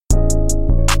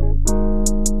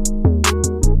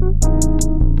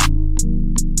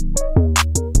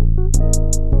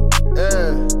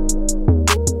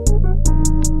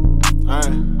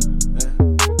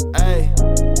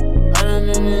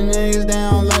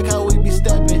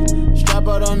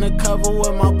cover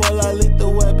with my boy like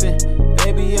lethal weapon.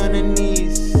 Baby on the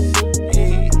knees.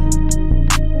 Hey.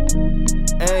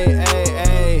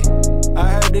 I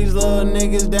heard these little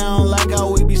niggas down like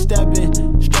how we be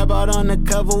stepping. Strap out on the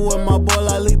cover with my boy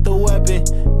like lethal weapon.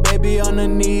 Baby on the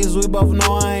knees, we both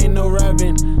know I ain't no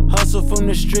reverend. Hustle from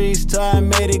the streets till I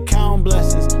made it count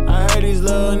blessings. I heard these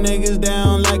little niggas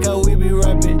down like how we be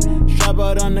reppin'. Strap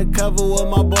out on the cover with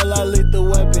my boy like lethal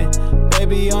weapon.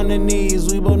 Baby on the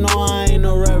knees, we both know I ain't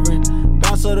no reverend.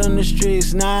 Bounce out on the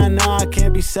streets, now I know I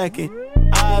can't be second.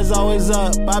 Eyes always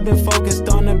up, I've been focused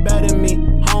on the better me.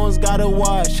 Homes gotta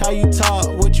watch how you talk,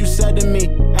 what you said to me.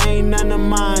 Ain't none of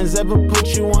mine's ever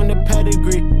put you on the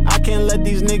pedigree. I can't let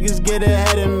these niggas get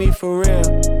ahead of me for real.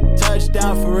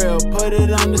 Touchdown for real, put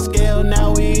it on the scale,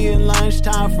 now we eating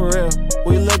lunchtime for real.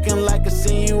 We looking like I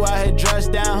seen you out here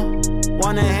dressed down.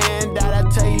 Want a handout, I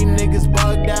tell you niggas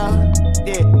bugged out.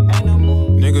 Yeah, ain't no more.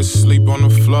 Niggas sleep on the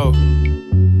floor.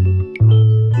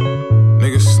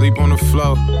 Niggas sleep on the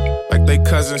floor. Like they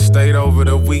cousins stayed over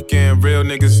the weekend, real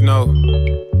niggas know.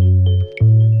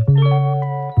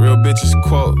 Real bitches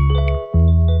quote.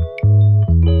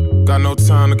 Got no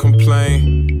time to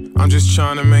complain. I'm just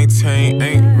trying to maintain,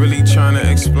 ain't really trying to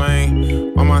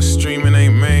explain. All my streaming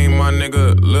ain't main, my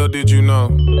nigga, little did you know.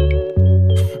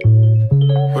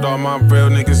 But all my real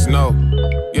niggas know.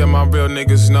 Yeah, my real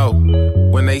niggas know.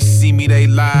 When they see me, they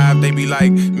live. They be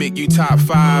like, Mick, you top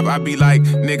 5. I be like,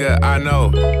 nigga, I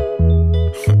know.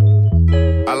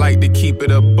 I like to keep it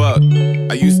a buck.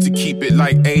 I used to keep it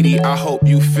like 80. I hope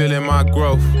you feeling my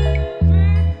growth.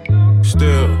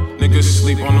 Still, niggas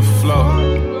sleep on the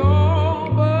floor.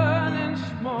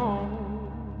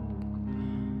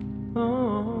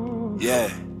 Yeah.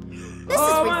 This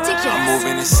is ridiculous. I'm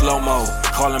moving in slow-mo,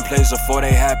 calling plays before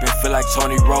they happen, feel like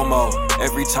Tony Romo.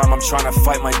 Every time I'm trying to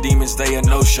fight my demons, they a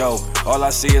no-show. All I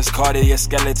see is Cartier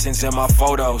skeletons in my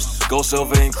photos. Gold,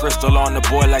 silver, and crystal on the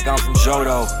board like I'm from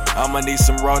Johto. I'ma need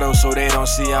some roto so they don't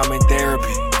see I'm in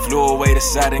therapy. Flew away to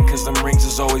Saturn cause them rings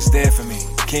is always there for me.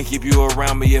 Can't keep you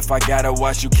around me if I gotta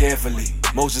watch you carefully.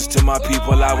 Moses to my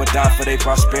people, I would die for their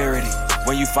prosperity.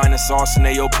 When you find the sauce and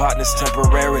they your partners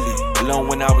temporarily. Alone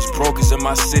when I was broke, cause in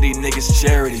my city, niggas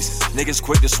charities. Niggas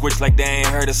quick to switch like they ain't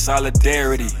heard of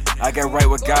solidarity. I got right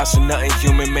with God, so nothing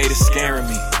human made it scaring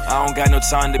me. I don't got no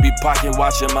time to be pocket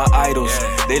watching my idols.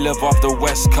 They live off the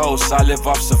West Coast, I live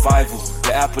off survival.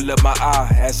 The apple of my eye,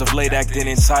 as of late acting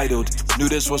entitled. Knew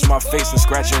this was my face and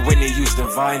scratching Whitney Houston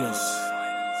vinyls.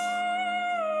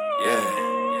 Yeah.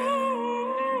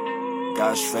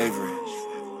 God's favorite.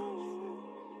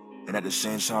 And at the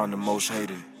same time, the most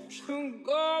hated.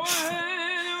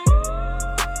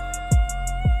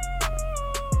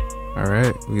 All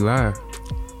right, we live.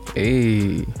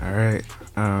 Hey. All right.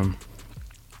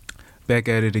 Back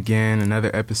at it again. Another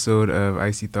episode of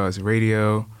Icy Thoughts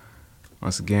Radio.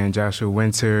 Once again, Joshua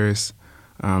Winters.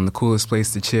 The coolest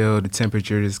place to chill. The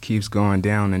temperature just keeps going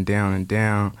down and down and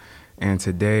down. And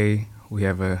today we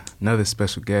have another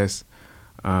special guest.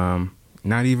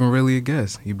 Not even really a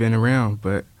guest. You've been around,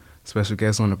 but special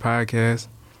guest on the podcast.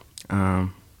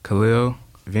 Khalil,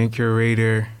 event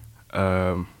curator,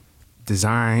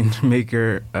 design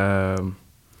maker,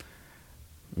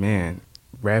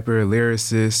 rapper,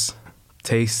 lyricist,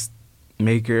 taste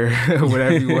maker,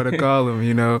 whatever you want to call him,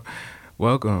 you know.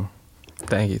 Welcome.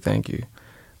 Thank you.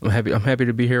 I'm happy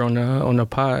to be here on the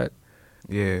pod.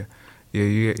 Yeah.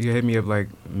 You hit me up like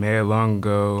mad long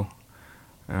ago,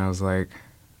 and I was like,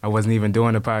 I wasn't even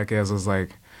doing the podcast. I was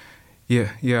like,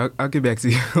 yeah, I'll get back to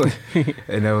you.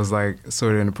 And that was like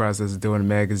sort of in the process of doing the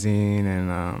magazine,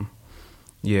 and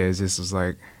it just was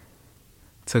like,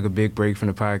 took a big break from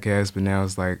the podcast, but now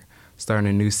it's like starting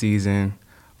a new season.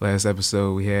 Last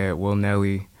episode we had Will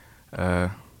Nelly,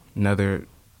 another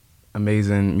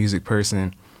amazing music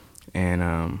person,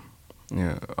 and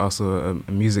also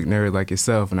a music nerd like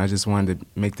yourself. And I just wanted to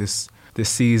make this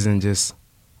season just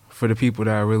for the people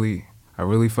that I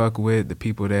really fuck with, the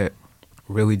people that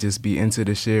really just be into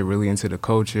the shit, really into the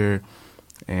culture,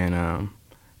 and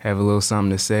have a little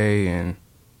something to say. And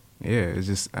yeah, it's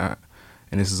just, and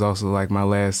this is also like my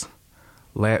last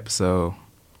lap, so.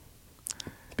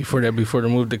 Before the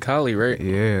move to Cali, right?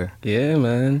 Yeah. Yeah,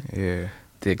 man. Yeah.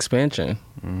 The expansion.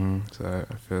 Mm-hmm.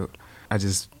 So I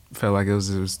just felt like it was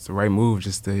the right move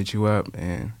just to hit you up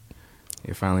and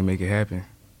finally make it happen.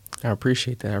 I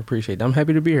appreciate that. I'm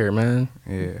happy to be here, man.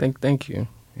 Yeah. Thank you.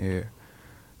 Yeah.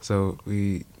 So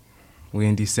we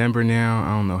in December now. I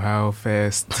don't know how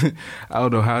fast. I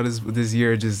don't know how this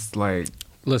year just like.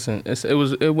 Listen,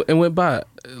 it went by.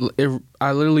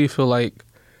 I literally feel like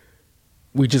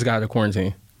we just got out of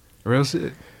quarantine. Real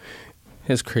shit.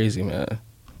 It's crazy, man.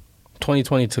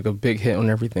 2020 took a big hit on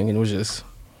everything, and it was just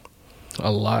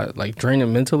a lot, like,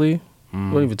 draining mentally. We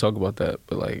don't even talk about that,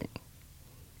 but, like,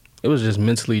 it was just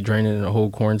mentally draining in the whole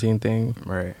quarantine thing.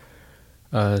 Right.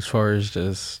 As far as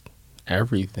just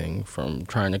everything, from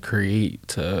trying to create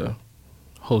to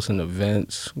hosting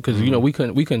events, because you know we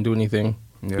couldn't do anything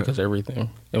because of everything,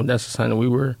 and that's the sign that we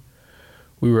were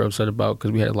upset about,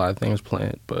 because we had a lot of things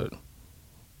planned. But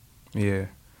yeah,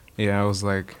 I was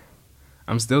like,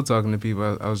 I'm still talking to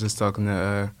people. I was just talking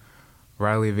to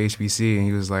Riley of HBC, and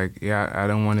he was like, yeah, I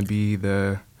don't want to be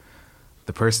the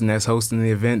person that's hosting the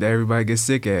event that everybody gets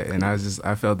sick at. And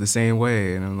I felt the same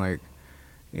way. And I'm like,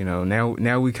 you know,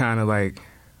 now we kind of like,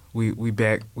 we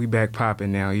back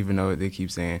popping now, even though they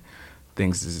keep saying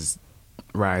things is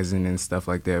rising and stuff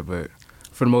like that. But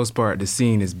for the most part, the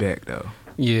scene is back though.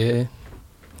 Yeah,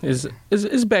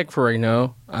 it's back for right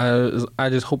now. I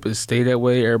just hope it stay that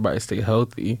way. Everybody stay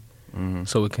healthy,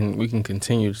 so we can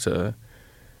continue to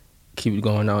keep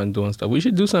going out and doing stuff. We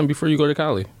should do something before you go to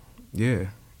Cali. Yeah,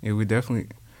 we definitely,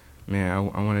 man,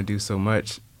 I want to do so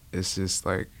much. It's just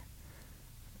like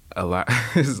a lot.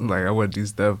 It's like I want to do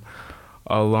stuff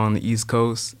all along the East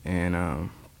Coast, and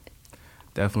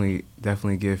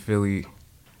definitely give Philly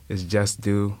its just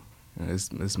due.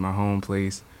 It's my home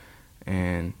place,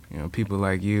 and you know, people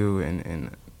like you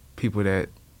and people that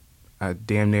I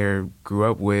damn near grew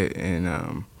up with,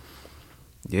 and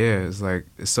it's like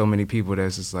there's so many people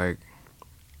that's just like,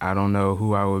 I don't know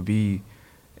who I would be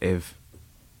if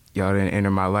y'all didn't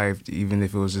enter my life, even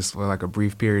if it was just for like a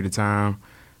brief period of time,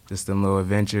 just them little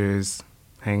adventures,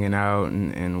 hanging out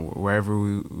and wherever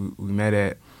we met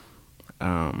at.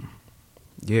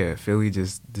 Philly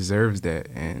just deserves that,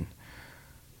 and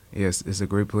yes, it's a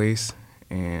great place,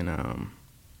 and I'm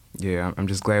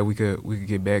just glad we could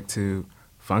get back to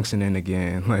functioning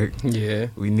again. Like, yeah,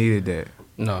 we needed that.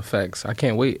 No, facts. I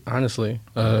can't wait, honestly.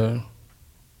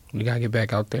 We gotta get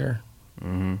back out there.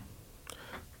 Mm-hmm.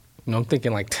 You know, I'm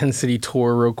thinking like 10-city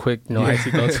tour real quick. You know, Icy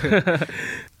Thoughts.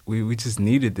 we just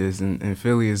needed this, and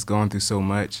Philly is going through so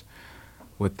much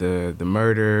with the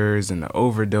murders and the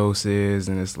overdoses,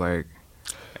 and it's like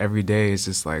every day it's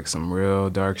just like some real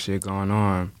dark shit going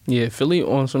on. Yeah, Philly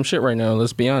on some shit right now.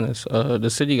 Let's be honest. The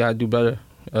city gotta do better.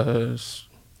 It's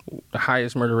the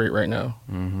highest murder rate right now.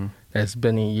 Mm-hmm. That's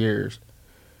been in years.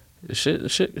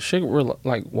 Shit, we're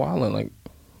like wilding. Like,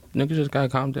 niggas just gotta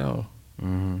calm down.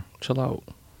 Mm-hmm. Chill out.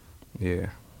 Yeah,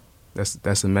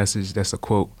 that's a message. That's a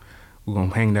quote. We're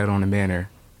gonna hang that on the banner.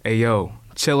 Hey yo,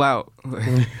 chill out.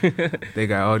 They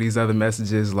got all these other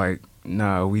messages like,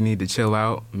 nah, we need to chill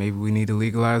out. Maybe we need to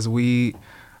legalize weed.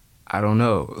 I don't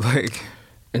know. Like,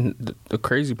 and the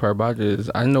crazy part about it is,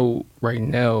 I know right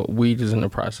now weed is in the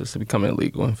process of becoming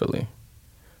illegal in Philly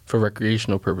for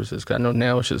recreational purposes. 'Cause I know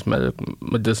now it's just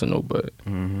medicinal, but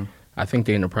I think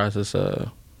they're in the process of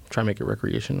trying to make it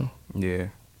recreational. Yeah,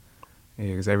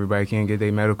 because everybody can't get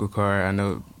their medical card. I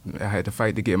know I had to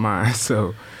fight to get mine,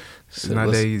 so it's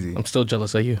not that easy. I'm still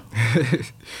jealous of you.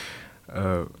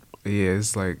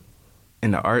 It's like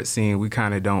in the art scene, we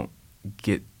kind of don't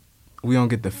get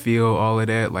to feel all of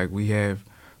that. Like, we have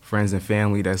friends and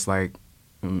family that's like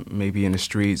maybe in the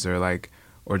streets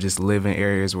or just live in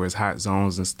areas where it's hot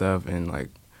zones and stuff, and like,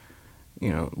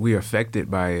 you know, we're affected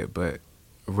by it, but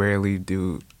rarely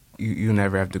do you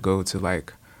never have to go to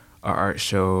like an art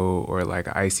show or like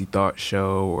an Icy Thoughts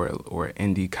show or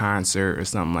an indie concert or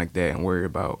something like that and worry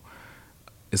about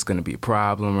it's gonna be a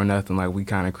problem or nothing. Like, we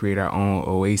kind of create our own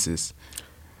oasis.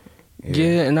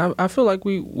 Yeah, and I feel like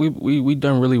we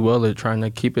done really well at trying to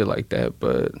keep it like that,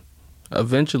 but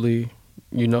eventually,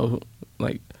 you know,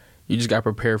 like, you just got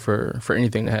prepared for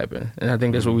anything to happen, and I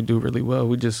think that's what we do really well.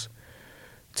 We just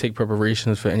take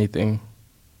preparations for anything,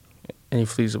 any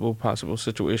feasible possible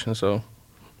situation. So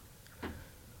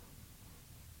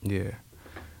yeah.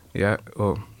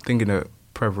 Well, thinking of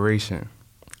preparation,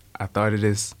 I thought of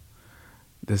this.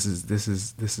 This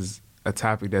is a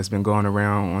topic that's been going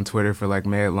around on Twitter for like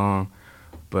mad long,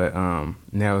 but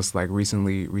now it's like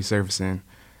recently resurfacing,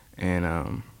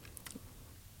 and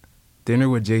dinner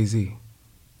with Jay-Z.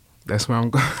 That's where I'm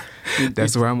going.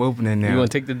 That's where I'm opening now. You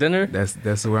want to take the dinner?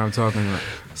 That's where I'm talking about.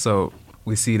 So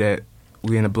we see that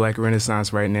we in a black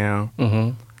renaissance right now.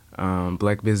 Mm-hmm.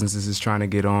 Black businesses is trying to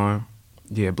get on.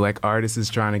 Yeah, black artists is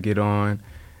trying to get on,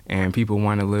 and people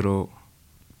want a little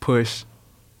push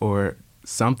or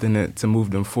something to move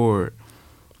them forward.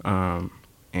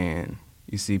 And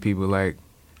you see people like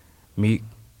Meek,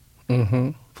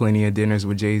 plenty of dinners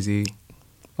with Jay-Z.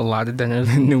 A lot of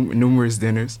dinners. Numerous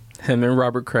dinners. Him and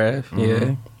Robert Kraft,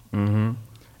 yeah. Mm-hmm.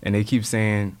 And they keep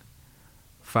saying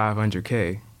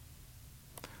 $500K.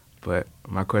 But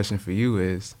my question for you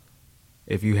is,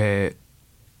 if you had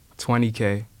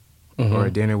 $20K or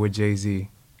a dinner with Jay-Z,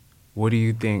 what do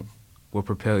you think will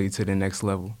propel you to the next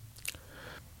level?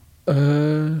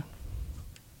 Off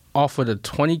of the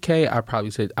 $20K, I'd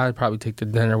probably take the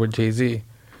dinner with Jay-Z.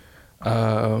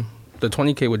 The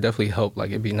 $20K would definitely help.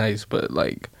 Like, it'd be nice, but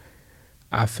like,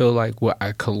 I feel like what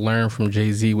I could learn from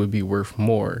Jay-Z would be worth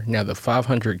more. Now, the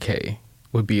 $500K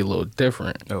would be a little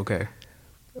different. Okay.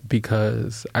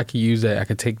 Because I could use that. I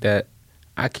could take that.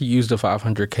 I could use the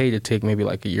 $500K to take maybe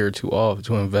like a year or two off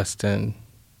to invest in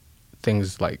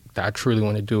things like that I truly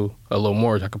want to do a little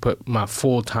more. So I could put my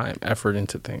full-time effort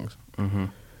into things. Mm-hmm.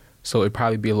 So it'd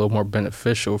probably be a little more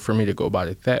beneficial for me to go about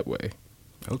it that way.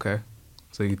 Okay.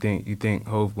 So you think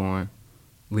Hov going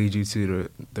lead you to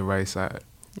the right side?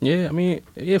 Yeah, I mean,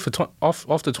 yeah, off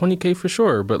the $20K for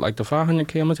sure, but like the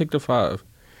 $500K, I'm gonna take the $5.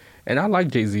 And I like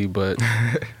Jay-Z, but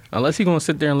unless he gonna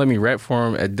sit there and let me rap for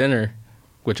him at dinner,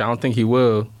 which I don't think he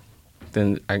will,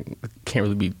 then I can't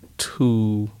really be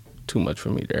too much for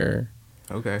me there.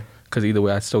 Okay. Because either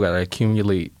way, I still gotta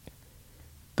accumulate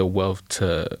the wealth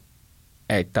to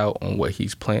act out on what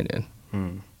he's planning.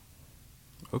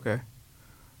 Okay.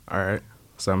 All right.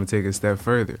 So I'm gonna take it a step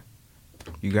further.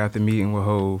 You got the meeting with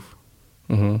Hov.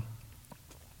 Mm-hmm.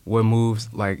 What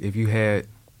moves, like, if you had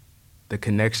the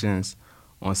connections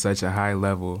on such a high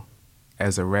level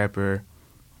as a rapper,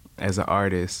 as an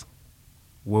artist,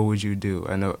 what would you do?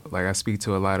 I know, like, I speak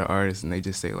to a lot of artists and they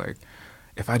just say, like,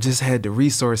 if I just had the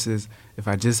resources, if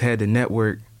I just had the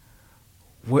network,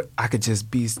 what I could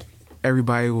just be,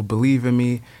 everybody would believe in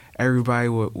me, everybody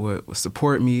would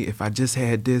support me if I just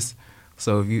had this.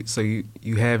 So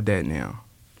you have that now.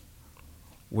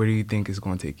 Where do you think it's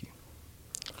going to take you?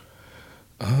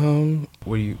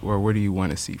 Where do you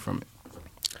want to see from it?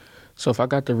 So if I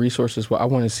got the resources, what I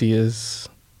want to see is,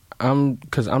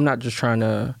 because I'm not just trying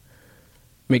to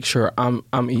make sure I'm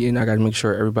eating. I got to make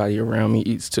sure everybody around me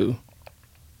eats too.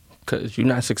 Because you're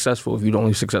not successful if you're the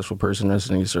only successful person that's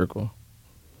in your circle.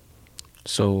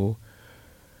 So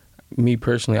me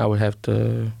personally, I would have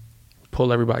to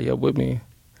pull everybody up with me.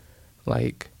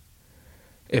 Like,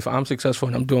 if I'm successful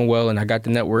and I'm doing well and I got the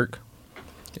network,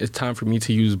 it's time for me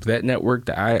to use that network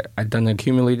that I done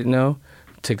accumulated now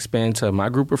to expand to my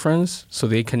group of friends so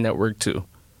they can network too.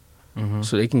 Mm-hmm.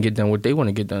 So they can get done what they want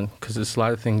to get done. Because there's a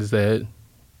lot of things that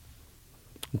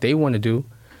they want to do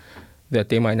that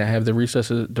they might not have the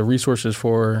resources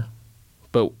for.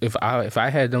 But if I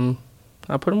had them,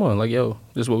 I'd put them on. Like, yo,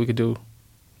 this is what we could do.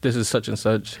 This is such and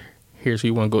such. Here's who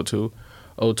you want to go to.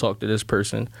 Oh, talk to this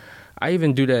person. I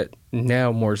even do that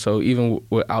now more so, even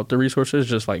without the resources,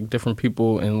 just like different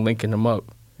people and linking them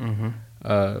up. Mm-hmm.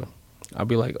 I'll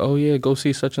be like, oh, yeah, go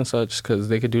see such and such because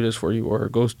they could do this for you, or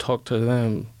go talk to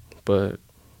them. But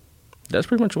that's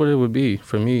pretty much what it would be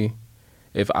for me.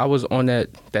 If I was on that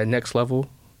next level,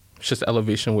 it's just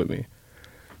elevation with me.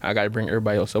 I got to bring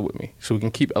everybody else up with me so we can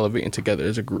keep elevating together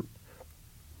as a group.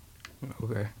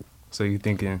 Okay. So you're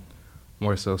thinking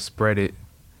more so spread it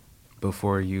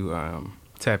before you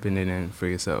tapping it in for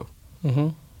yourself. Mm-hmm.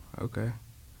 Okay.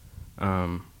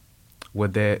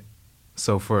 Would that,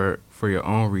 so for your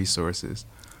own resources,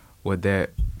 would that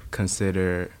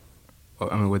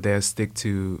would that stick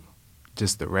to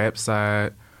just the rap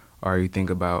side, or you think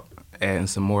about adding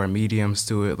some more mediums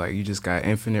to it? Like, you just got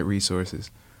infinite resources.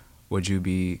 Would you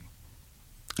be,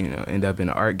 end up in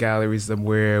an art gallery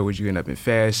somewhere? Would you end up in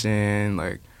fashion?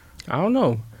 Like, I don't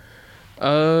know.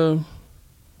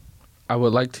 I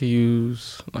would like to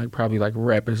use probably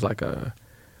rap as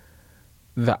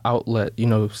the outlet,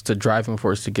 it's the driving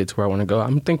force to get to where I want to go.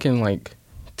 I'm thinking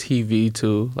TV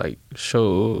too, like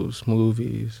shows,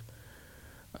 movies,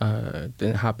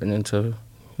 then hopping into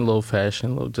a little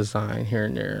fashion, a little design here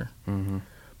and there. Mm-hmm.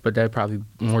 But that probably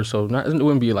more so, it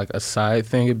wouldn't be like a side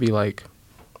thing. It'd be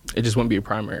it just wouldn't be a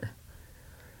primary.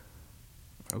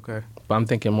 Okay. But I'm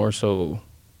thinking more so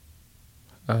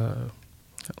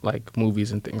like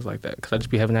movies and things like that. Because I just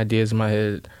be having ideas in my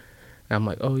head. And I'm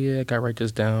like, oh yeah, I gotta write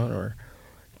this down. Or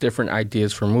different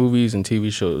ideas for movies and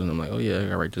TV shows. And I'm like, oh yeah, I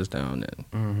gotta write this down.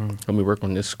 And let me work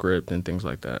on this script and things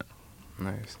like that.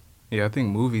 Nice. Yeah, I think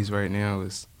movies right now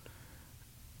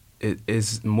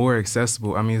it's more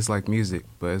accessible. I mean, it's like music,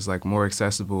 but it's more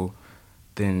accessible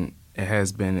than it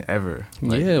has been ever.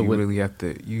 Yeah, you really have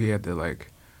to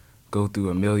go through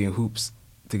a million hoops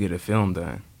to get a film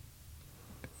done.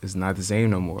 It's not the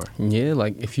same no more. Yeah,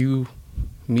 if you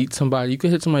meet somebody, you could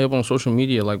hit somebody up on social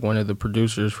media, like one of the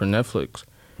producers for Netflix.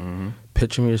 Mm-hmm.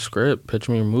 Pitch them your script, pitch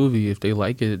them your movie. If they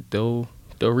like it, they'll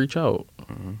reach out.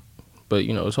 Mm-hmm. But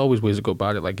it's always ways to go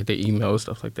about it. Like, get their email,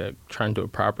 stuff like that. Try and do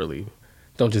it properly.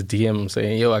 don't just DM them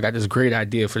saying, yo, I got this great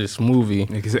idea for this movie.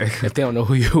 Exactly. If they don't know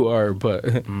who you are, but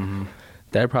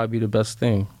that'd probably be the best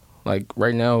thing. Like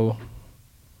right now,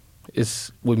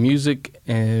 it's with music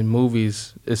and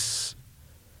movies, it's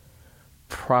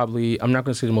probably, I'm not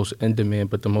going to say the most in demand,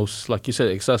 but the most, like you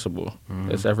said, accessible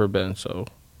it's ever been. So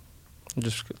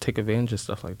just take advantage of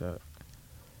stuff like that.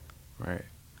 Right.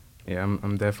 Yeah,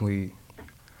 I'm definitely,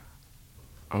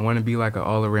 I want to be like an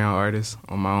all-around artist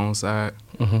on my own side.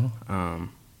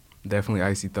 Definitely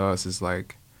Icy Thoughts is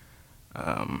like,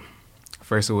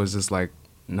 first it was just like,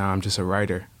 nah, I'm just a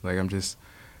writer. Like I'm just,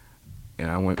 you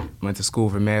know, I went to school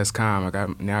for mass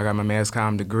comm. Now I got my mass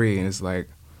comm degree, and it's like,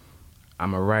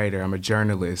 I'm a writer, I'm a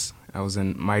journalist. I was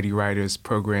in Mighty Writers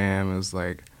program. It was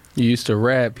like, you used to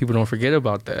rap. People don't forget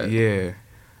about that. Yeah.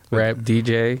 Rap,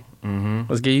 DJ.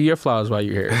 Let's give you your flowers while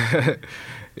you're here.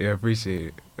 Yeah, I appreciate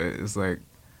it. But it's like,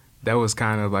 that was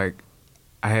kind of like,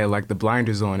 I had like the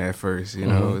blinders on at first, you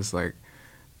know? It's like,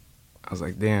 I was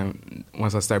like, damn,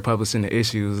 once I start publishing the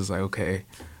issues, it's like, okay,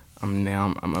 I'm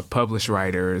a published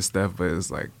writer and stuff, but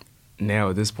it's like, now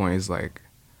at this point, it's like,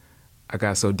 I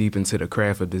got so deep into the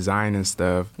craft of design and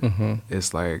stuff,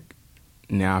 it's like,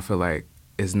 now I feel like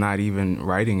it's not even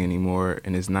writing anymore,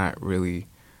 and it's not really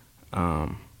a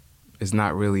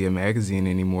magazine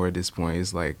anymore at this point.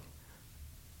 It's like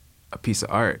a piece of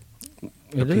art.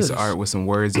 A piece of art with some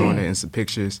words on it and some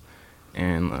pictures,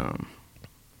 and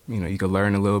you know, you can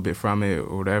learn a little bit from it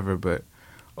or whatever, but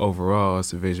overall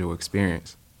it's a visual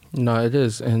experience. No, it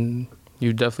is, and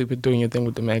you've definitely been doing your thing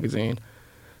with the magazine.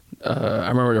 I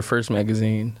remember the first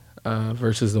magazine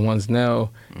versus the ones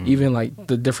now. Even like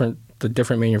the different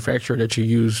manufacturer that you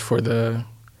use for the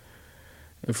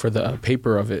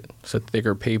paper of it. It's a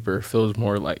thicker paper. It feels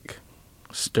more like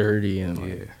sturdy, and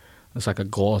like, it's like a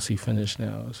glossy finish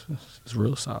now. It's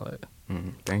real solid.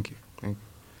 Thank you.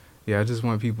 Yeah, I just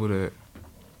want people to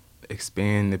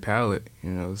expand the palette.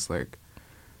 You know, it's like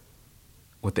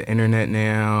with the internet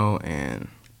now, and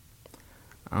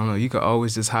I don't know, you could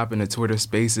always just hop into Twitter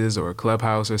Spaces or a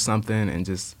Clubhouse or something and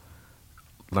just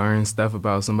learn stuff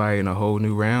about somebody in a whole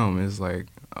new realm. It's like,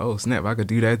 oh snap, I could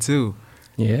do that too.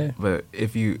 Yeah. But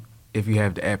if you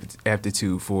have the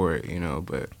aptitude for it, you know.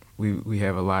 But we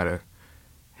have a lot of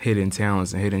hidden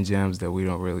talents and hidden gems that we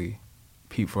don't really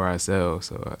peep for ourselves.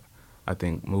 So I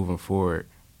think moving forward,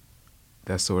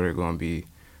 that's sort of going to be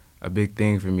a big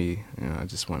thing for me. You know, I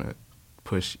just want to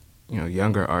push, you know,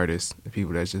 younger artists, the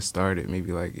people that just started,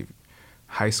 maybe like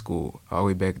high school, all the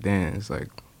way back then. It's like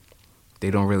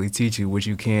they don't really teach you what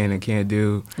you can and can't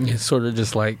do. It's sort of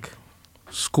just like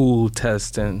school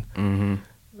test, and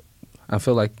I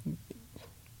feel like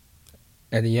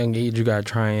at a young age you gotta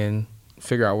try and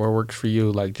figure out what works for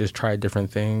you. Like just try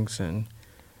different things, and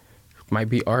it might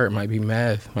be art, might be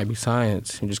math, might be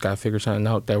science. You just gotta figure something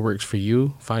out that works for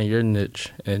you. Find your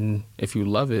niche, and if you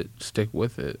love it, stick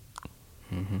with it.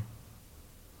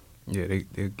 Yeah,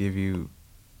 they'll give you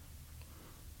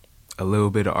a little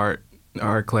bit of art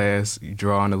class. You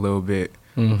draw on a little bit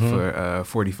for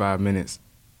 45 minutes,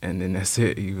 and then that's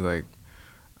it. You like,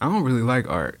 I don't really like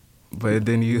art, but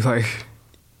then you like,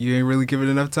 you ain't really giving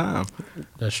enough time.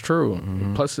 That's true.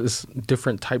 Plus, it's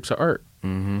different types of art.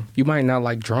 You might not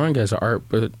like drawing as an art,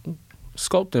 but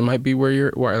sculpting might be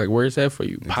where it's at for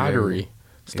you. Exactly. Pottery,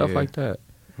 stuff like that.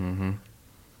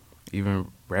 Even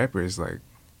rappers, like,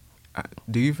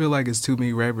 do you feel like it's too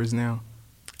many rappers now?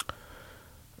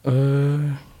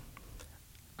 I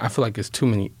feel like it's too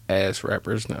many ass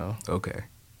rappers now. Okay.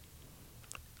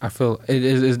 I feel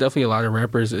it's definitely a lot of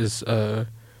rappers. Is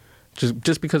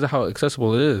just because of how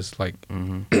accessible it is. Like,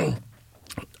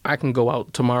 I can go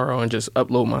out tomorrow and just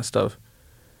upload my stuff,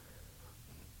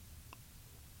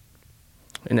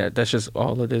 and that's just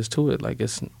all it is to it. Like,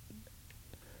 it's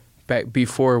back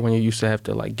before when you used to have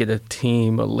to like get a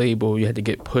team, a label, you had to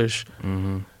get pushed.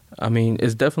 I mean,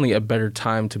 it's definitely a better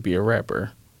time to be a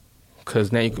rapper,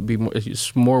 because now you could be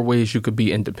more ways you could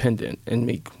be independent and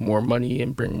make more money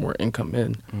and bring more income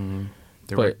in.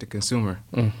 Direct to consumer.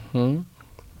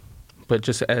 But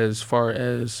just as far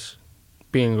as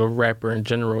being a rapper in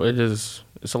general, it's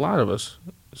a lot of us.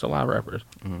 It's a lot of rappers.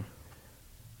 And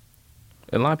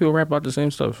a lot of people rap about the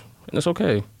same stuff, and it's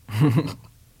okay.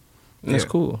 And it's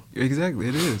cool. Exactly,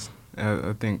 it is.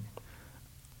 I think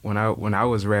when I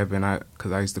was rapping,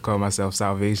 because I used to call myself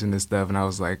Salvation and stuff, and I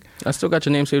was like, I still got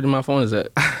your name saved in my phone. Is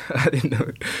that? I didn't know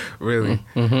it. Really.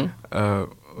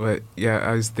 But yeah,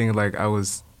 I was thinking like I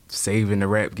was saving the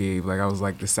rap game. Like I was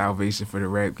like the salvation for the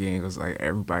rap game. It was like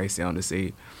everybody sounded the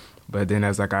same. But then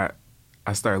as like I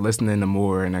started listening to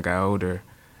more and I got older,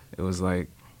 it was like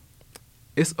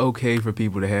it's okay for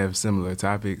people to have similar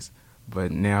topics.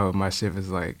 But now my shift is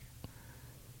like,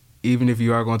 even if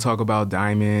you are going to talk about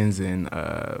diamonds and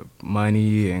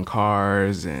money and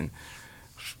cars and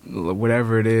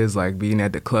whatever it is, like being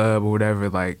at the club or whatever,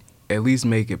 like at least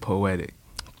make it poetic.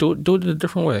 Do it a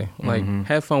different way. Like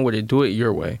have fun with it. Do it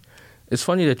your way. It's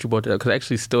funny that you brought that up because I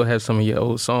actually still have some of your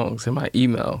old songs in my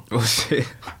email. Oh shit.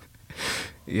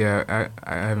 Yeah,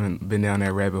 I haven't been down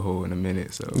that rabbit hole in a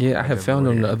minute. So yeah, I had found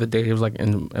them the other day. It was like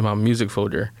in my music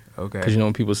folder. Okay. Because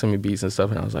when people send me beats and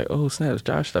stuff, and I was like, oh snap, there's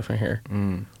Josh stuff in here.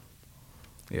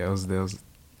 Yeah, there was.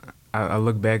 I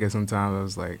look back at sometimes I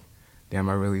was like, damn,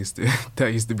 I really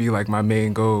that used to be like my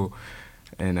main goal,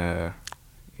 and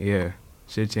yeah,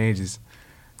 shit changes.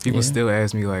 People still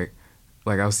ask me like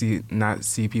I'll not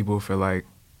see people for like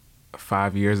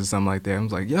 5 years or something like that. I'm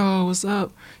like, yo, what's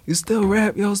up? You still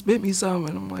rap? Yo, spit me something.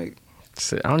 And I'm like,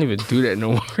 I don't even do that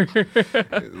no more.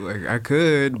 Like I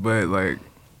could, but like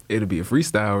it'll be a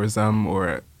freestyle or something,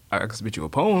 or I could spit you a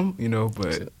poem, you know.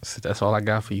 But that's all I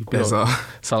got for you. That's all.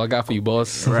 That's all I got for you,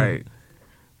 boss. Right.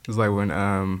 It's like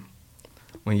when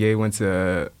Ye went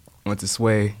to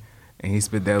Sway. And he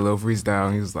spit that little freestyle,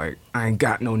 and he was like, I ain't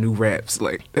got no new raps.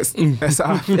 Like, that's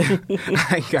how I feel.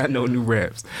 I ain't got no new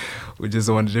raps. We're just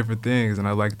on different things, and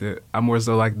I more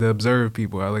so like to observe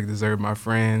people. I like to observe my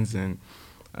friends, and,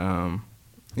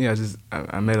 yeah,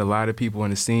 I met a lot of people in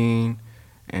the scene,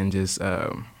 and just,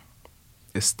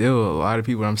 it's still a lot of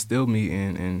people I'm still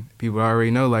meeting, and people I already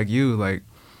know, like you, like,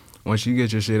 once you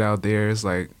get your shit out there, it's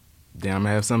like, damn, I'm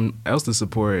gonna have something else to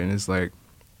support, and it's like,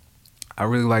 I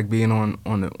really like being on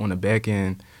the back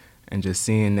end and just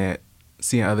seeing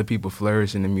other people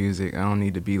flourish in the music. I don't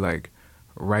need to be like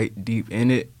right deep in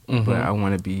it, but I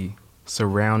want to be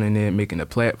surrounding it, making a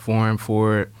platform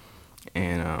for it,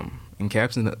 and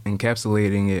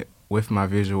encapsulating it with my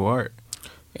visual art.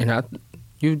 And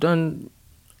you've done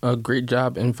a great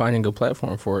job in finding a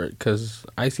platform for it, because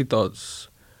Icy Thoughts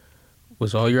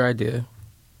was all your idea.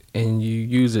 And you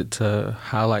use it to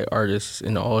highlight artists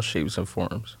in all shapes and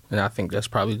forms, and I think that's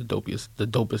probably the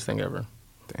dopest thing ever.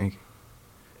 Thank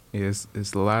you. Yeah,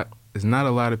 it's a lot. It's not a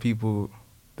lot of people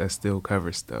that still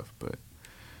cover stuff, but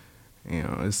you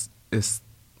know, it's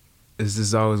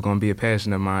just always going to be a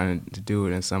passion of mine to do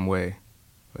it in some way.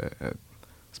 But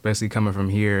especially coming from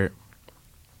here,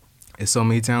 it's so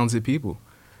many talented people.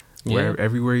 Yeah.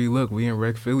 Everywhere you look, we in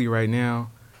Rec Philly right now.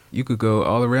 You could go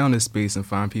all around this space and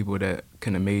find people that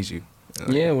can amaze you.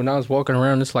 Yeah, when I was walking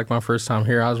around, it's like my first time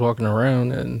here. I was walking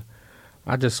around and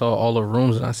I just saw all the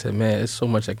rooms, and I said, man, there's so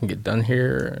much that can get done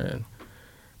here, and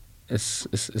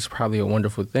it's probably a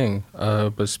wonderful thing.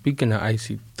 But speaking of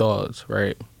Icy Thoughts,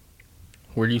 right,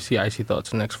 where do you see Icy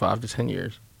Thoughts in the next 5 to 10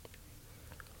 years?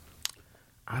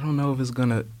 I don't know if it's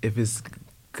gonna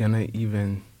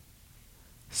even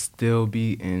still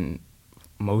be in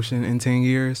motion in 10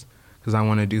 years. Because I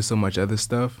want to do so much other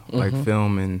stuff, like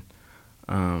film and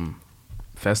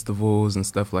festivals and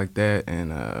stuff like that.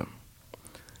 And,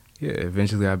 yeah,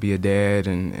 eventually I'll be a dad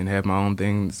and have my own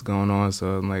things going on.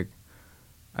 So, I'm like,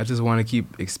 I just want to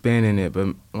keep expanding it.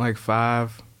 But, like,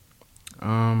 5,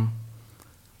 I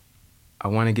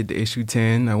want to get to issue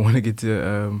 10. I want to get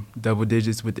to double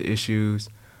digits with the issues.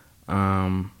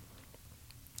 I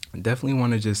definitely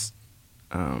want to just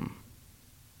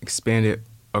expand it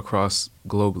across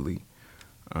globally.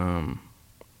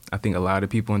 I think a lot of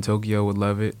people in Tokyo would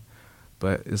love it,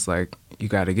 but it's like you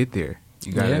got to get there.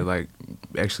 You got to like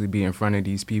actually be in front of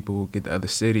these people, get to other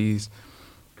cities,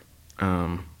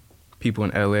 people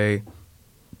in LA,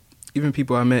 even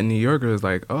people I met in New York was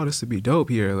like, oh, this would be dope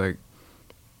here. Like,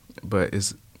 but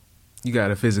you got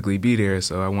to physically be there.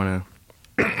 So I want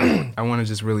to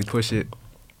just really push it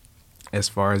as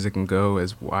far as it can go,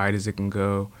 as wide as it can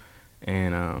go,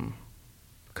 and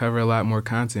cover a lot more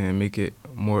content and make it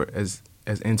more as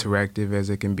interactive as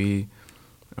it can be.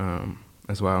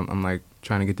 That's why I'm like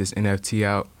trying to get this NFT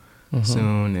out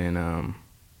soon, and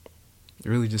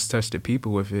really just touch the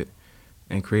people with it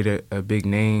and create a big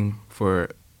name for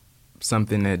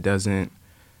something that doesn't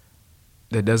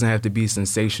have to be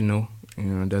sensational. You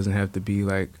know, it doesn't have to be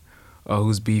like, oh,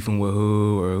 who's beefing with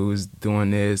who, or who's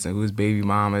doing this, and who's baby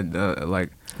mama.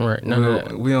 Like, right? None of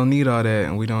that. We don't need all that,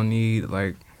 and we don't need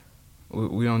like.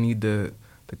 We don't need the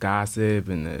gossip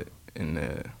and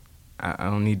the I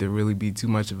don't need to really be too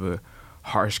much of a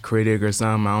harsh critic or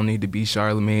something. I don't need to be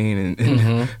Charlemagne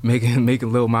and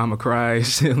making Lil Mama cry and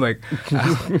shit. Like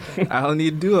I don't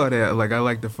need to do all that. Like I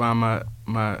like to find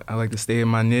I like to stay in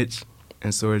my niche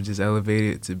and sort of just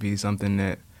elevate it to be something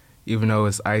that, even though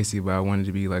it's icy, but I want it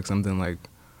to be like something like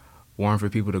warm for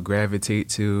people to gravitate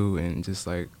to, and just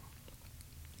like,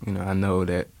 you know, I know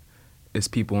that it's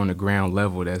people on the ground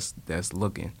level that's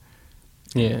looking.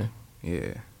 Yeah.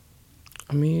 Yeah.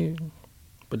 I mean,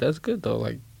 But that's good though,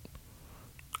 like,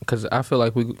 because I feel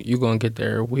like you gonna get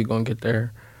there, we gonna get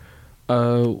there.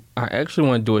 I actually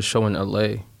want to do a show in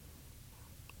LA,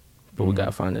 but we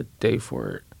gotta find a day for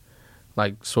it.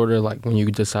 Like, sort of like when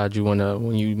you decide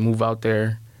when you move out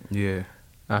there. Yeah.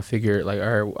 I figured, like,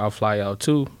 all right, I'll fly out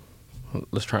too.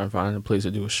 Let's try and find a place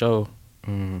to do a show.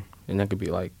 And that could be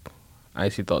like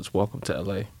Icy Thoughts Welcome to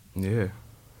LA. Yeah.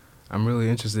 I'm really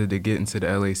interested to get into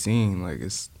the LA scene. Like,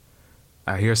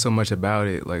 I hear so much about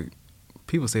it. Like,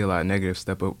 people say a lot of negative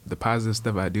stuff, but the positive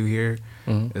stuff I do hear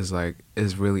is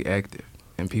really active.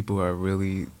 And people are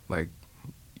really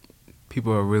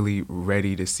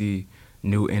ready to see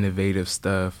new innovative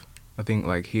stuff. I think,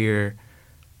 like, here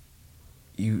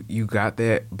you got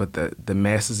that, but the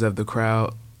masses of the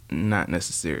crowd, not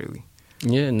necessarily.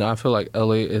 Yeah, no, I feel like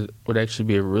LA would actually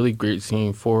be a really great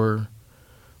scene for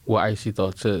what Icy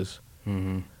Thoughts is.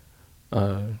 Same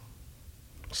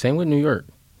with New York.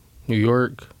 New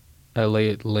York,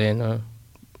 LA, Atlanta.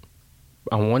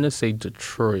 I want to say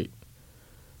Detroit,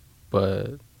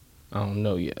 but I don't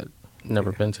know yet.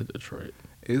 Never been to Detroit.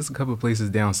 There's a couple of places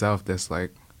down south that's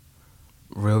like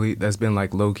that's been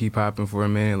like low key popping for a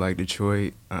minute, like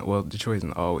Detroit. Well, Detroit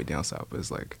isn't all the way down south, but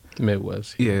it's like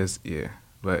Midwest. Yeah,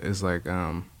 but it's like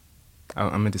I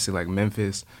meant to say like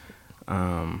Memphis,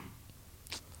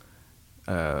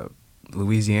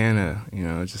 Louisiana. You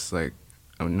know, just like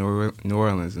New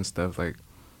Orleans and stuff. Like,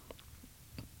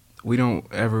 we don't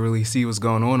ever really see what's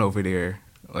going on over there,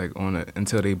 like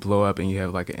until they blow up and you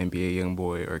have like an NBA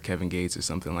YoungBoy or Kevin Gates or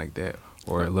something like that,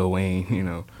 or Lil Wayne. You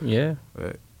know. Yeah.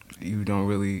 But you don't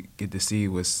really get to see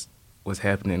what's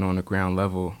happening on the ground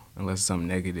level unless it's something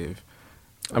negative.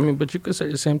 I mean, but you could say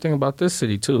the same thing about this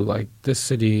city too. Like, this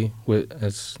city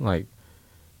it's like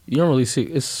you don't really see.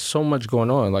 It's so much going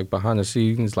on, like behind the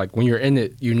scenes. Like, when you're in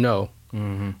it, you know.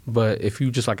 But if you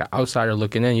just like an outsider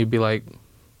looking in, you'd be like,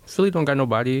 Philly don't got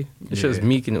nobody. It's just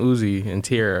Meek and Uzi and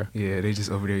Tierra. Yeah, they just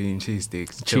over there eating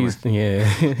cheesesteaks. Yeah.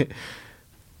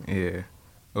 Yeah.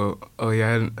 Oh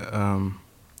yeah.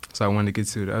 So I wanted to get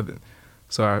to the other.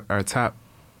 So our top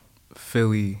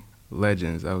Philly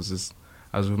legends. I was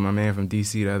with my man from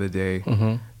DC the other day,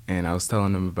 and I was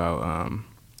telling him about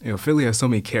Philly has so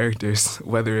many characters.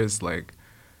 Whether it's like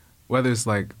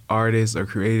artists or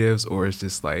creatives, or it's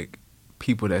just like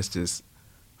people that's just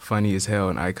funny as hell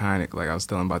and iconic. Like, I was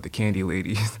telling about the Candy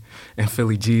Ladies and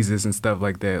Philly Jesus and stuff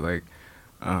like that. Like,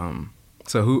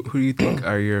 so who do you think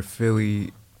are your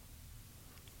Philly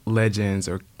legends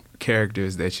or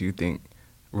characters that you think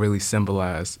really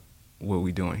symbolize what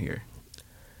we doing here?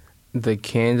 The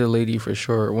Candy Lady for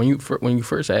sure. When you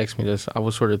first asked me this, I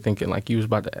was sort of thinking like you was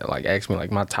about to like ask me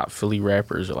like my top Philly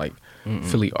rappers or like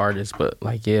Philly artists, but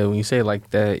like when you say it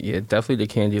like that, definitely the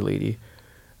Candy Lady.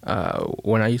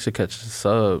 When I used to catch the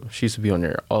sub, she used to be on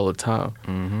there all the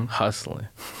time, hustling,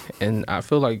 and I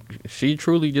feel like she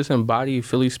truly just embodied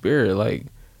Philly spirit. Like,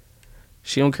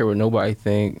 she don't care what nobody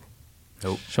think.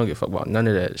 Nope. She don't give a fuck about none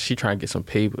of that. She trying to get some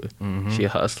paper. She a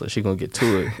hustler. She gonna get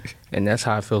to it. And that's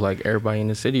how I feel like everybody in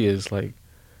the city is. Like,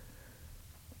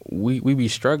 we be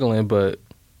struggling, but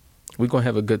we gonna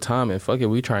have a good time, and fuck it,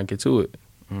 we try and get to it.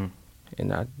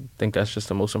 And I think that's just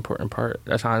the most important part.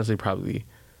 That's honestly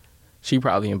she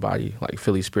probably embodied like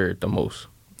Philly spirit the most.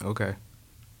 Okay.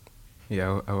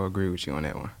 Yeah, I will agree with you on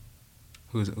that one.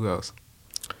 Who else?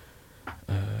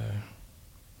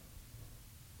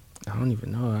 I don't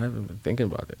even know. I haven't been thinking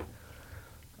about it.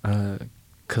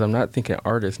 Because I'm not thinking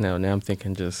artists now. Now I'm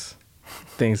thinking just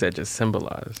things that just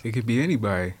symbolize. It could be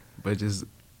anybody, but just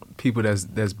people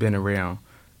that's been around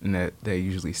and that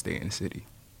usually stay in the city.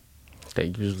 They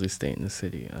usually stay in the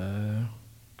city.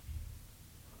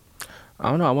 I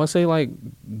don't know. I want to say like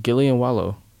Gilly and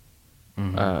Wallow.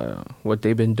 What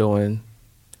they've been doing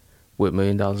with $1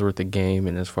 Million worth of game,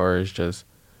 and as far as just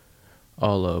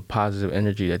all the positive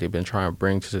energy that they've been trying to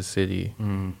bring to the city.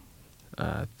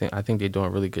 I think they're doing a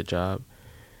really good job.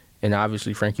 And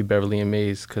obviously Frankie Beverly and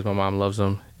Maze, because my mom loves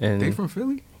them. And they from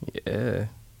Philly? Yeah.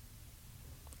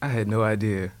 I had no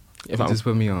idea. Just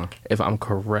put me on. If I'm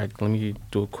correct, let me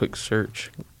do a quick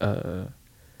search. I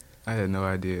had no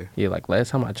idea. Yeah, like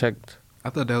last time I checked. I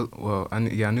thought that,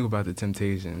 I knew about the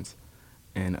Temptations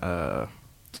and,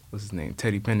 what's his name?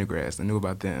 Teddy Pendergrass. I knew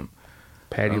about them.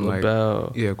 Patti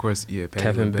LaBelle. Yeah, of course. Yeah, Patti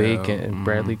Kevin LaBelle. Bacon,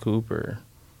 Bradley Cooper.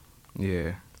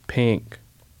 Yeah. Pink?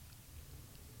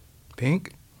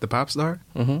 The pop star?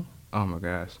 Mm-hmm. Oh, my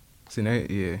gosh. See, that,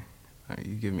 yeah.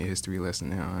 You give me a history lesson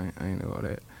now. I ain't know all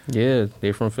that. Yeah,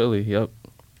 they from Philly. Yep.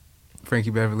 Frankie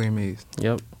Beverly and Maze.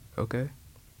 Yep. Okay.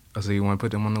 Oh, so you want to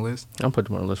put them on the list? I'll put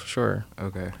them on the list for sure.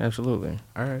 Okay. Absolutely.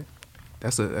 All right.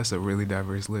 That's a really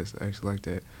diverse list. I actually like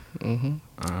that. And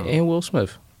Will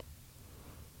Smith.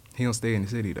 He don't stay in the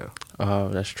city though. Oh,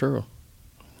 that's true.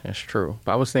 That's true.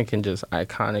 But I was thinking just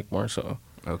iconic more so.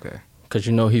 Okay. Because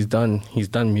you know he's done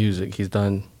music, he's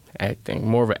done acting,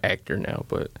 more of an actor now,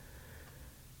 but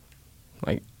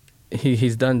like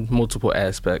he's done multiple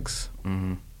aspects,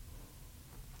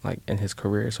 like in his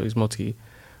career. So he's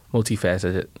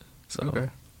multifaceted. So okay.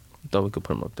 I thought we could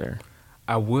put him up there.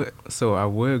 I would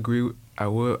agree. I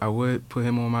would put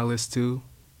him on my list too,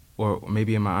 or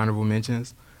maybe in my honorable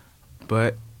mentions.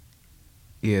 But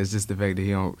yeah, it's just the fact that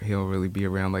he don't really be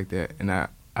around like that, and I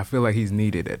feel like he's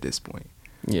needed at this point.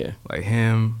 Yeah, like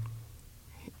him,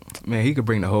 man, he could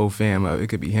bring the whole fam up. It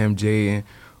could be him, Jaden.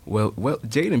 Well,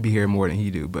 Jaden be here more than he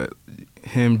do, but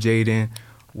him, Jaden,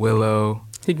 Willow.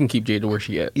 He can keep Jada where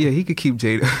she at. Yeah, he could keep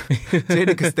Jada.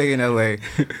 Jada could stay in LA,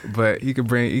 but he could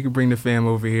bring the fam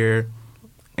over here,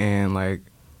 and like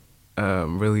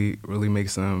really make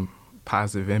some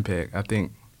positive impact. I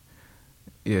think,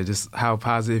 yeah, just how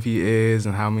positive he is,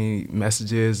 and how many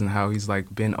messages, and how he's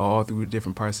like been all through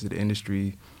different parts of the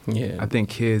industry. Yeah, I think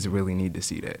kids really need to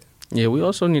see that. Yeah, we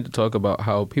also need to talk about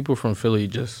how people from Philly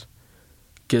just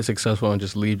get successful and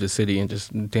just leave the city and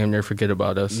just damn near forget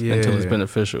about us until it's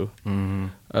beneficial.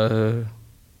 We're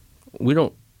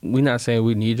not saying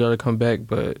we need y'all to come back,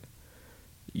 but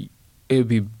it would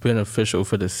be beneficial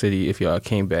for the city if y'all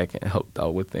came back and helped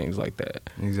out with things like that.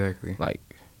 Exactly. Like,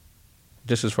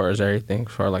 just as far as everything,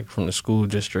 as far like from the school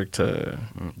district to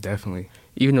definitely,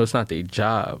 even though it's not their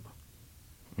job,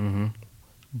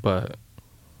 but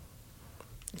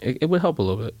it would help a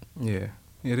little bit. Yeah,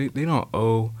 they don't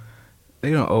owe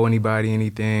anybody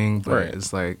anything, but right.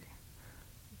 It's like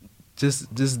just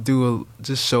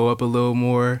show up a little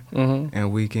more,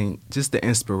 and we can just the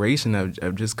inspiration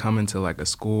of just coming to like a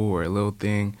school or a little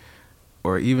thing,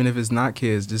 or even if it's not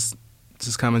kids, just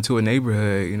coming to a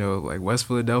neighborhood, you know, like West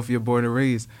Philadelphia, born and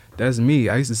raised. That's me.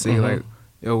 I used to say like,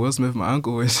 yo, Will Smith, my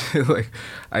uncle, and shit. Like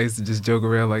I used to just joke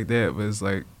around like that, but it's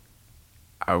like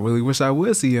I really wish I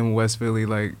would see him in West Philly,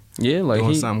 like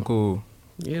doing something cool.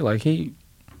 Yeah, like he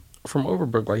from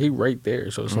Overbrook, like he right there.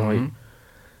 So it's like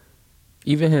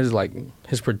even his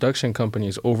production company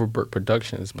is Overbrook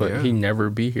Productions, but he never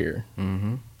be here.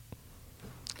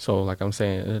 So like I'm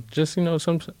saying, just you know,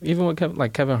 even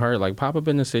with Kevin Hart, like pop up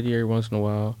in the city every once in a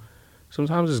while.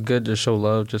 Sometimes it's good to show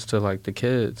love just to like the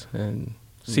kids and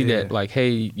see that like,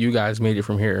 hey, you guys made it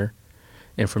from here,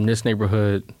 and from this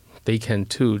neighborhood, they can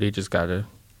too. They just gotta,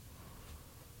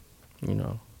 you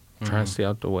know, try and stay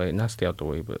out the way. Not stay out the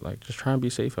way, but like just try and be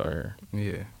safe out here.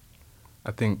 Yeah. I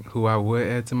think who I would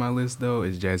add to my list though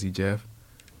is Jazzy Jeff.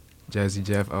 Jazzy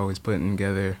Jeff always putting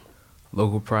together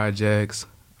local projects,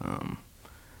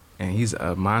 and he's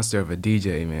a monster of a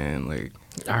DJ, man. Like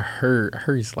I heard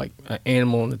he's like an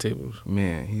animal on the tables.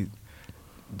 Man,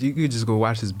 you could just go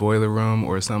watch his Boiler Room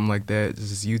or something like that. Just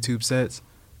his YouTube sets.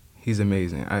 He's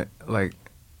amazing.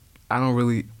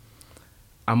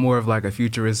 I'm more of like a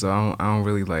futurist, so I don't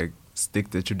really like stick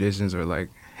to traditions or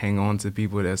like hang on to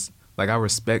people that's like I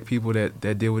respect people that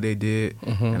did what they did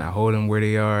and I hold them where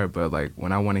they are. But like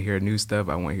when I want to hear new stuff,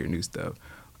 I want to hear new stuff.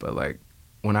 But like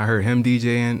when I heard him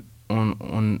DJing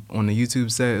on the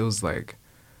YouTube set, it was like,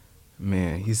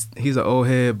 man, he's an old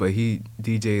head, but he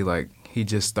DJ like he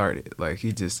just started. Like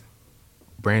he just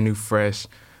brand new, fresh.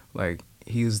 Like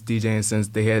he was DJing since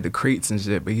they had the crates and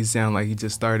shit, but he sounded like he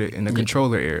just started in the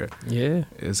controller era. Yeah,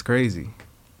 it's crazy.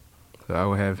 So I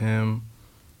would have him.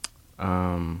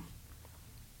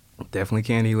 Definitely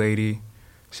Candy Lady.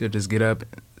 She'll just get up,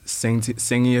 sing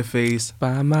in your face.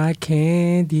 Buy my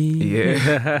candy.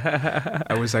 Yeah.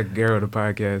 I wish I could get her on the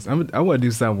podcast. I want to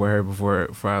do something with her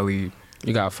before I leave.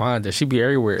 You gotta find her. She be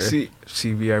everywhere.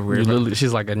 She be everywhere.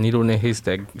 She's like a needle in a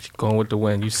haystack. She going with the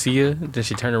wind. You see her, then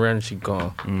she turn around and she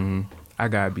gone. I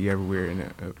gotta be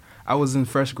everywhere. I was in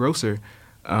Fresh Grocer,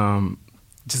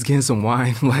 just getting some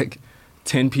wine like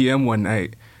 10 p.m. one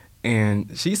night.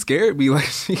 And she scared me. Like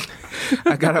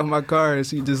I got out of my car and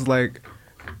she just like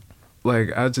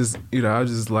I was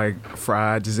just like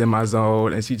fried, just in my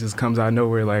zone, and she just comes out of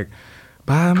nowhere like,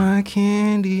 buy my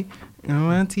candy, and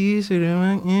my t-shirt and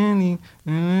my candy,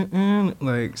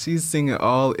 like she's singing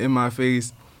all in my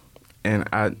face, and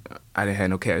I didn't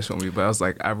have no cash on me, but I was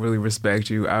like, I really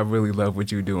respect you. I really love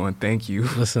what you're doing. Thank you.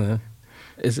 Listen,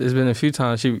 it's been a few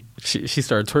times she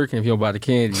started twerking if you don't buy the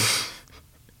candy.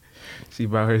 She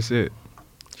bought her shit.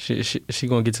 She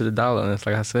gonna get to the dollar, and it's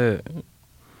like I said.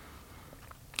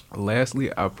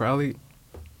 Lastly, I'll probably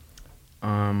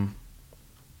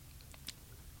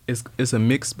it's a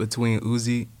mix between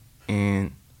Uzi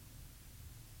and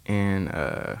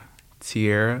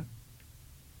Tierra,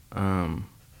 Yeah,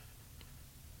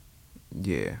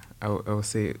 I would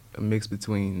say a mix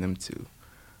between them two.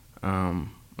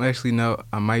 Actually, no,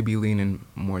 I might be leaning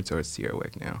more towards Tierra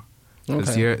Whack now.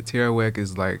 Because Tierra Whack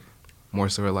is like more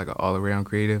sort of like an all-around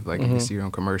creative. Like you can see her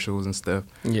on commercials and stuff.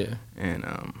 Yeah. And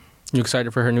you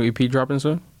excited for her new EP dropping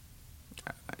soon?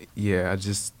 Yeah,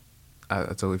 I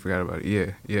totally forgot about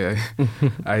it. Yeah,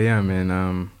 I am,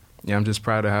 and yeah, I'm just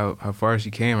proud of how far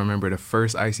she came. I remember the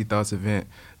first Icy Thoughts event.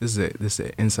 This is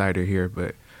an insider here,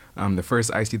 but the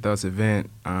first Icy Thoughts event,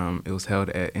 it was held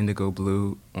at Indigo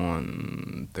Blue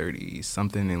on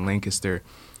 30-something in Lancaster.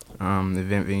 The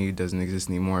event venue doesn't exist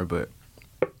anymore, but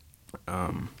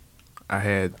I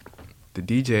had the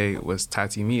DJ was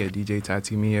Tati Mia. DJ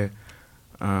Tati Mia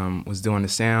was doing the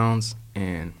sounds,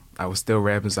 and I was still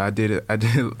rapping, so I did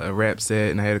a rap set,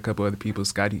 and I had a couple other people,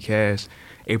 Scotty Cash,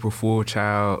 April Fool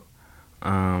Child,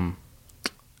 and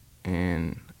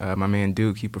my man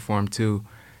Duke, he performed too,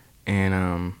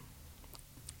 and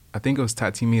I think it was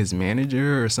Tati Mia's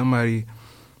manager or somebody,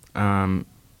 and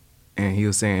he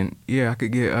was saying, yeah, I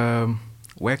could get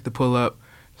Wack to pull up.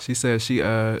 She said she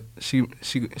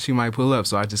might pull up,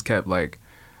 so I just kept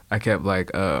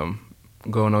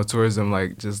going on tourism,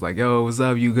 like, just like, yo, what's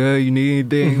up, you good, you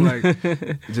need anything,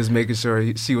 like, just making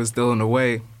sure she was still on the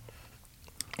way.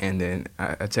 And then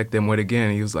I checked in with again,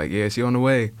 and he was like, yeah, she on the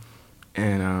way.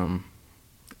 And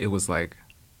it was like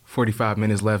 45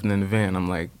 minutes left in the event. I'm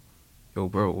like, yo,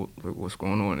 bro, what's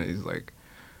going on? And he's like,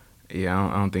 yeah,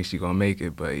 I don't think she gonna make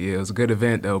it, but yeah, it was a good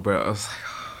event though, bro. I was like,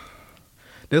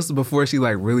 this was before she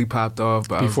like really popped off.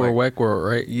 But before like, Wack World,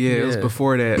 right? Yeah, it was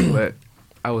before that, but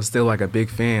I was still like a big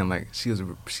fan. Like she was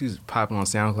popping on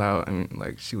SoundCloud. I mean,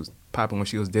 like she was popping when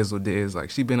she was Dizzle Diz. Like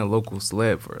she been a local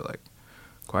celeb for like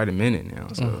quite a minute now.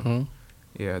 So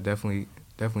yeah, definitely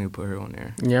put her on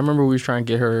there. Yeah, I remember we was trying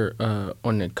to get her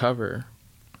on the cover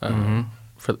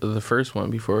for the first one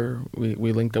before we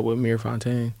linked up with Mir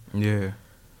Fontaine. Yeah,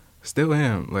 still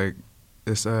am. Like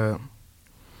it's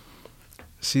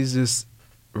she's just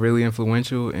really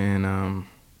influential, and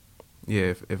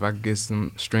yeah, if I could get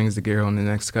some strings to get her on the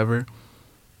next cover,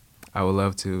 I would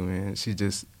love to, man.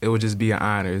 It would just be an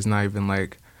honor. It's not even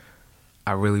like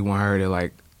I really want her to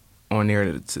like on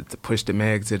there to push the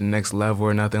mag to the next level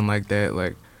or nothing like that.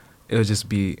 Like it would just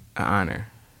be an honor,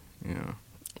 you know.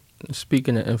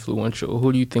 Speaking of influential,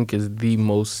 who do you think is the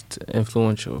most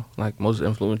influential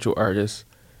artist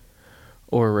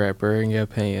or rapper in your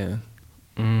opinion?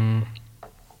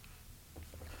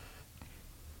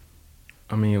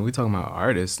 I mean, if we talking about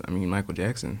artists, I mean, Michael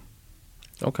Jackson.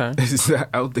 Okay. I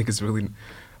don't think it's really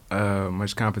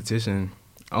much competition.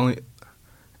 Only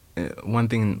one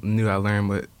thing new I learned,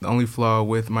 but the only flaw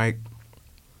with Mike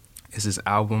is his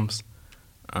albums.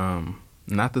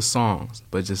 Not the songs,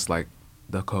 but just like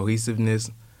the cohesiveness.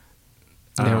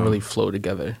 They don't really flow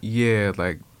together. Yeah,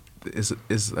 like it's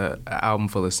an album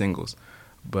full of singles.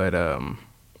 But,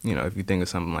 you know, if you think of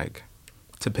something like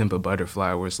To Pimp a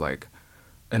Butterfly, where it's like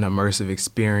an immersive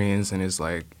experience, and it's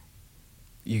like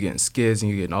you getting skits and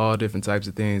you getting all different types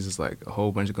of things. It's like a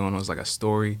whole bunch of going on. It's like a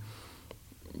story.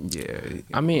 Yeah.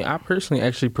 I mean, I personally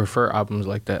actually prefer albums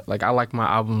like that. Like I like my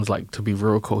albums like to be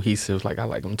real cohesive. Like I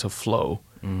like them to flow,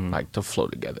 like to flow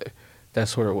together.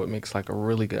 That's sort of what makes like a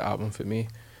really good album for me.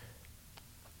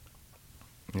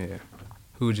 Yeah.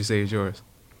 Who would you say is yours?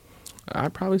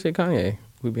 I'd probably say Kanye,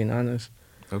 we being honest.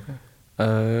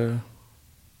 Okay.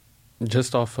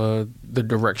 Just off of the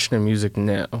direction of music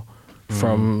now,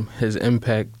 from his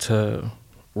impact to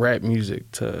rap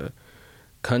music to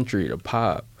country to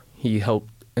pop, he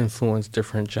helped influence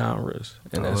different genres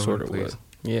in that sort of way.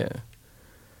 Yeah.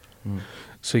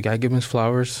 So you gotta give him his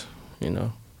flowers, you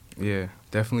know. Yeah,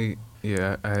 definitely.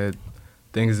 Yeah, I had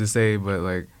things to say, but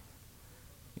like,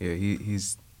 yeah,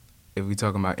 he's. If we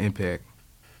talking about impact,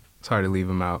 it's hard to leave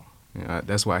him out. You know,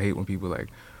 that's why I hate when people like,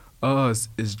 oh,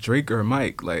 it's Drake or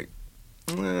Mike. Like,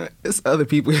 it's other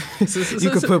people you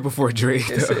could put before Drake.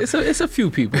 It's a few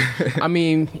people. I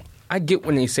mean, I get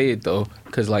when they say it though,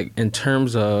 because like in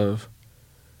terms of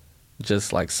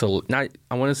just like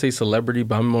I want to say celebrity,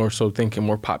 but I'm more so thinking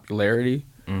more popularity.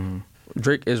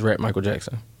 Drake is rap Michael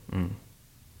Jackson.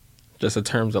 Just in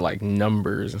terms of like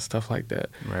numbers and stuff like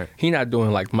that. Right. He not doing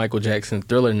like Michael Jackson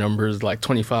Thriller numbers like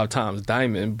 25 times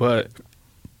Diamond, but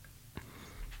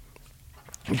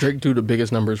Drake do the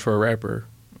biggest numbers for a rapper.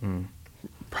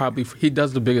 Probably he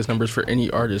does the biggest numbers for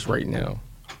any artist right now.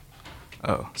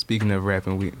 Oh, speaking of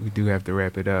rapping, we do have to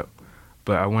wrap it up,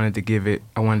 but I wanted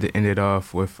to end it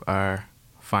off with our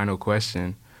final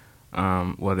question.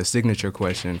 Well, the signature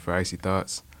question for Icy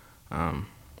Thoughts.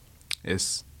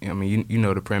 It's, I mean, you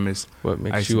know the premise. What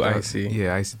makes you Thoughts, icy?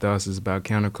 Yeah, Icy Thoughts is about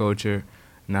counterculture,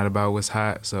 not about what's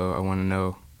hot. So I want to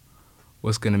know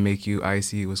what's gonna make you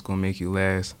icy, what's gonna make you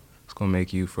last, what's gonna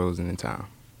make you frozen in time.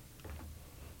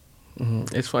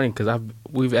 It's funny because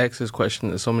we've asked this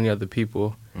question to so many other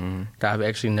people that I've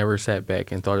actually never sat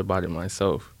back and thought about it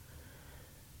myself.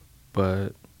 But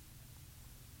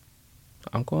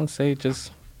I'm going to say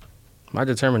just my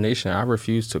determination. I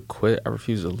refuse to quit. I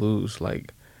refuse to lose.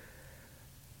 Like,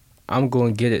 I'm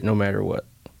going to get it no matter what.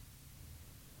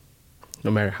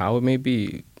 No matter how it may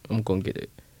be, I'm going to get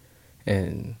it.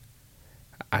 And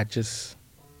I just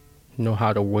know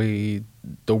how the way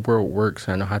the world works.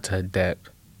 I know how to adapt.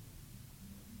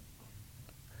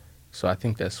 So I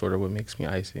think that's sort of what makes me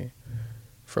icy.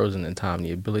 Frozen in time,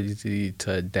 the ability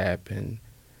to adapt and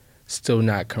still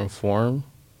not conform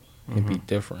and be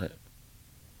different.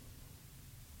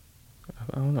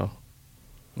 I don't know.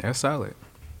 That's solid.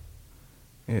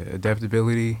 Yeah,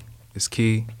 adaptability is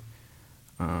key.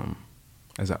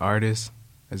 As an artist,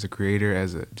 as a creator,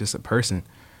 as just a person,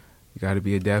 you got to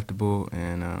be adaptable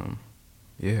and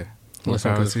yeah.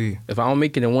 Listen, if I don't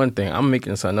make it in one thing, I'm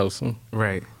making something else.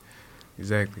 Right.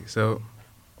 Exactly. So,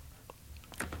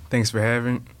 thanks for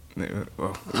having.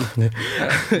 Well.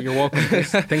 You're welcome.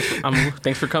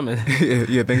 Thanks for coming.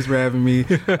 Yeah. Thanks for having me.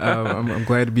 I'm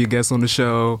glad to be a guest on the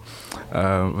show.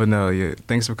 But no, yeah.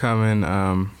 Thanks for coming.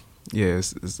 I'm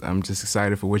just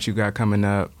excited for what you got coming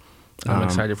up. I'm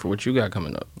excited for what you got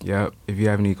coming up. Yep. If you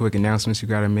have any quick announcements you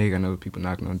got to make, I know people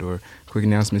knocking on the door. Quick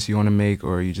announcements you want to make,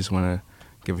 or you just want to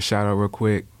give a shout out real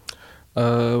quick.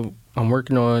 I'm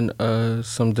working on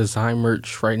some design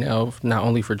merch right now, not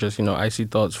only for just, Icy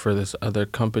Thoughts, for this other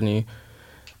company.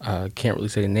 Can't really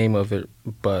say the name of it,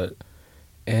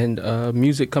 and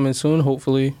music coming soon,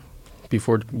 hopefully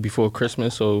before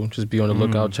Christmas. So just be on the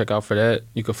lookout. Check out for that.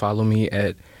 You can follow me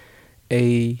at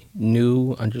 @new_breed.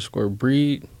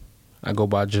 I go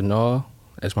by Jhonal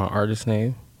as my artist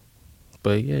name.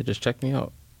 But yeah, just check me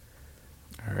out.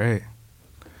 All right.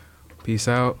 Peace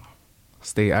out.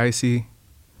 Stay icy.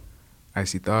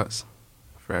 Icy Thoughts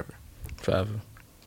forever. Forever.